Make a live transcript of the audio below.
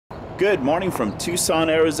Good morning from Tucson,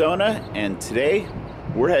 Arizona, and today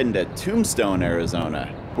we're heading to Tombstone,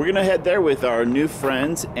 Arizona. We're gonna head there with our new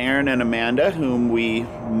friends, Aaron and Amanda, whom we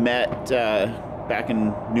met back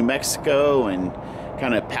in New Mexico and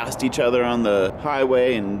kind of passed each other on the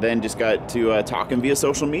highway, and then just got to talking via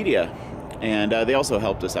social media. And they also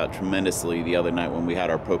helped us out tremendously the other night when we had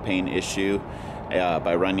our propane issue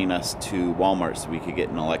by running us to Walmart so we could get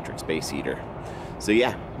an electric space heater. So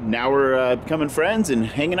yeah, now we're becoming friends and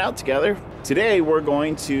hanging out together. Today we're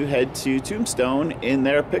going to head to Tombstone in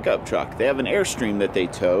their pickup truck. They have an Airstream that they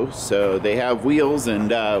tow, so they have wheels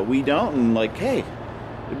and we don't, and like, hey,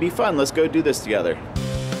 it'd be fun, let's go do this together.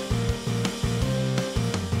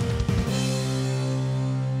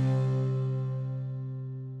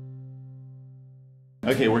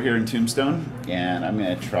 Okay, we're here in Tombstone, and I'm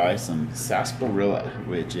gonna try some sarsaparilla,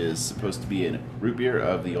 which is supposed to be a root beer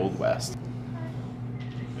of the Old West.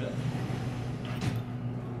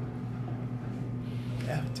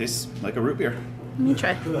 Yeah, it tastes like a root beer. Let me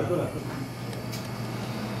try.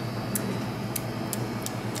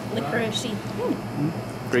 Licoricey.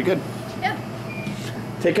 Pretty good. Yeah.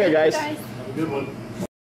 Take care, guys. Have a good one.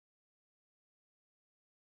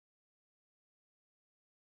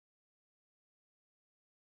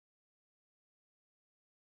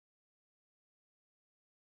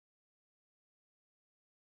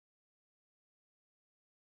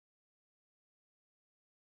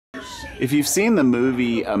 If you've seen the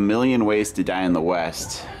movie A Million Ways to Die in the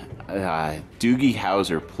West, Doogie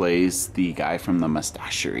Howser plays the guy from the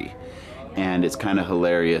Mustachery, and it's kind of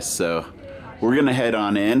hilarious. So we're gonna head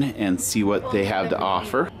on in and see what they have to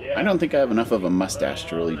offer. I don't think I have enough of a mustache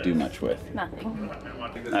to really do much with. Nothing.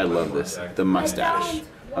 I love this, the mustache.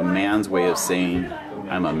 A man's way of saying,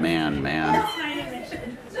 I'm a man.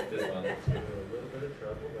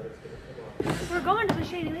 We're going to the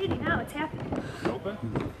Shady Lady now. It's happening. Open?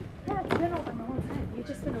 Yeah, it's been open the whole time. You've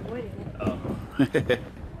just been avoiding it.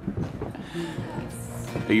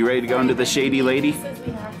 Oh. Are you ready to go into the Shady Lady? He says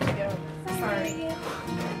we have to go. Sorry.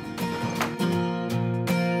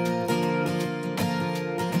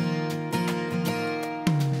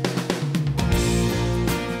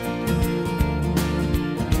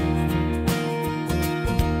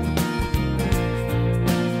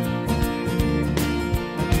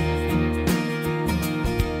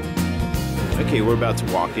 Okay, we're about to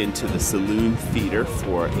walk into the saloon theater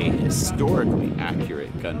for a historically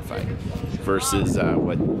accurate gunfight versus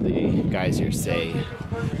what the guys here say.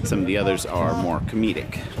 Some of the others are more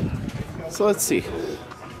comedic. So let's see.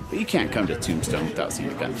 But you can't come to Tombstone without seeing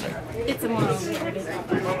a gunfight. It's a movie.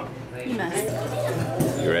 You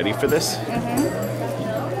must. You ready for this?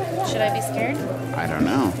 Mm-hmm. Should I be scared? I don't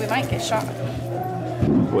know. We might get shot.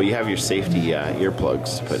 Well, you have your safety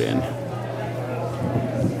earplugs put in.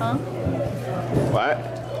 Huh? What?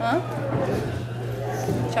 Huh?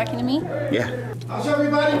 Talking to me? Yeah. How's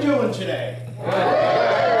everybody doing today?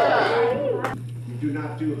 We do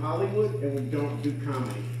not do Hollywood and we don't do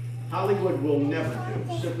comedy. Hollywood will never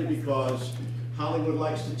do, simply because Hollywood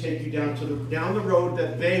likes to take you down the road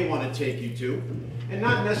that they want to take you to, and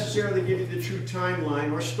not necessarily give you the true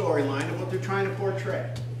timeline or storyline of what they're trying to portray,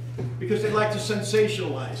 because they like to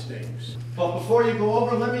sensationalize things. But before you go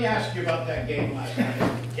over, let me ask you about that game last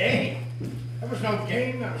night. Game? That was no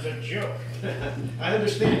game, that was a joke. I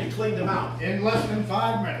understand you cleaned them out. In less than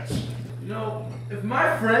 5 minutes. You know, if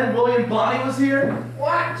my friend William Bonney was here,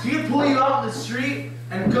 What? he'd pull you out in the street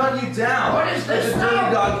and gun you down. What is this like the dirty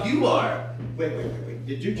now? dog you are. Wait.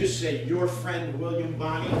 Did you just say your friend William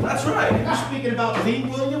Bonney? That's right. You're speaking about the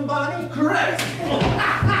William Bonney? Correct.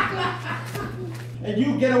 And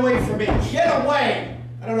you get away from me. Get away!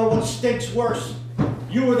 I don't know what stinks worse.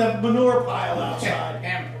 You or the manure pile outside.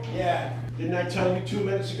 Him. Yeah. Didn't I tell you 2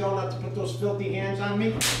 minutes ago not to put those filthy hands on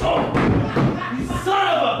me? Oh, you son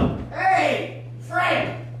of a... Hey,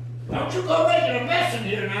 Frank! Don't you go making a mess in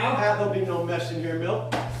here now. There'll be no mess in here,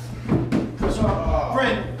 Milt. Because our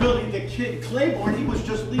friend Billy the Kid Claiborne, he was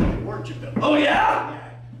just leaving, weren't you, Bill? Oh, yeah? Yeah.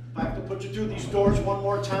 If I have to put you through these doors one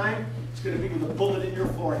more time, it's going to be with a bullet in your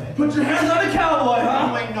forehead. Put your hands on a cowboy, You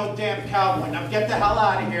huh? ain't no damn cowboy. Now get the hell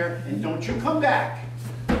out of here, and don't you come back.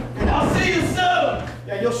 I'll see you soon.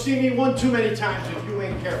 Yeah, you'll see me one too many times if you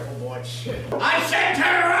ain't careful, boy. Shit. I said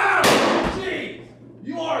turn around! Gee,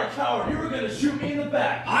 you are a coward. You were going to shoot me in the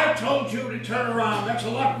back. I told you to turn around. That's a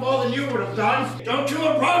lot more than you would have done. Don't you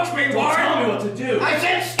approach me, Don't tell me Warren! what to do. I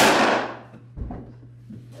said stop!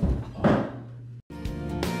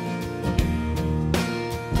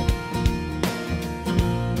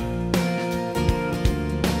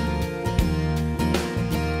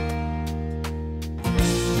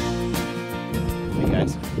 Hey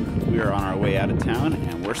guys, we are on our way out of town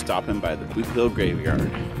and we're we're stopping by the Boot Hill Graveyard.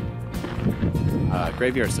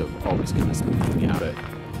 Graveyards have always kind of spooked me out, but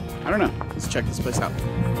I don't know. Let's check this place out.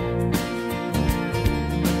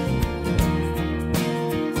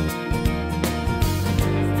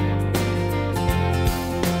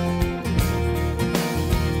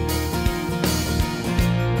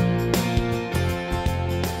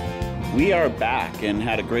 We are back and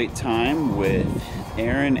had a great time with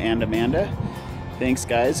Aaron and Amanda. Thanks,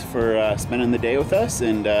 guys, for spending the day with us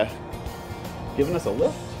and giving us a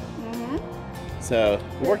lift. So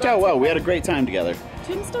it worked out well. We had a great time together.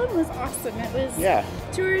 Tombstone was awesome. It was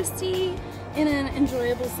touristy in an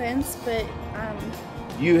enjoyable sense, but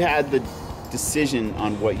you had the decision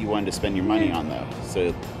on what you wanted to spend your money on, though.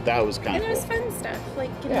 So that was kind of cool. And it was fun stuff,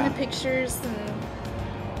 like getting the pictures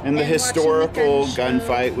and the historical the gun show.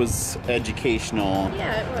 gunfight was educational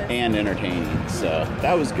and entertaining. So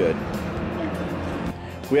that was good.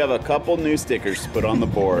 We have a couple new stickers to put on the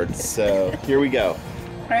board. So here we go.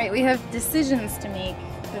 All right, we have decisions to make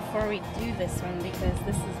before we do this one because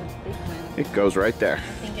this is a big one. It goes right there.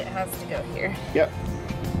 I think it has to go here. Yep.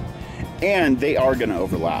 And they are going to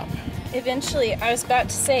overlap. Eventually, I was about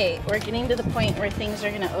to say, we're getting to the point where things are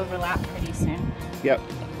going to overlap pretty soon. Yep.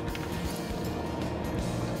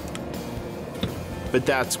 But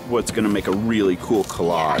that's what's going to make a really cool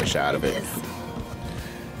collage out of it.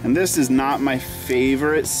 And this is not my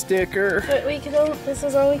favorite sticker. But this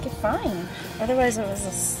was all we could find. Otherwise it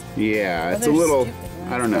was it's a little,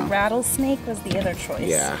 I don't know. The rattlesnake was the other choice.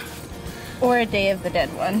 Yeah. Or a Day of the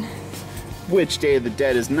Dead one. Which Day of the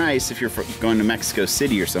Dead is nice if you're going to Mexico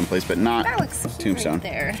City or someplace, but not that looks cute Tombstone. Right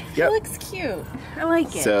there. Yep. That looks cute. I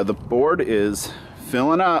like it. So the board is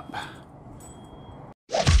filling up.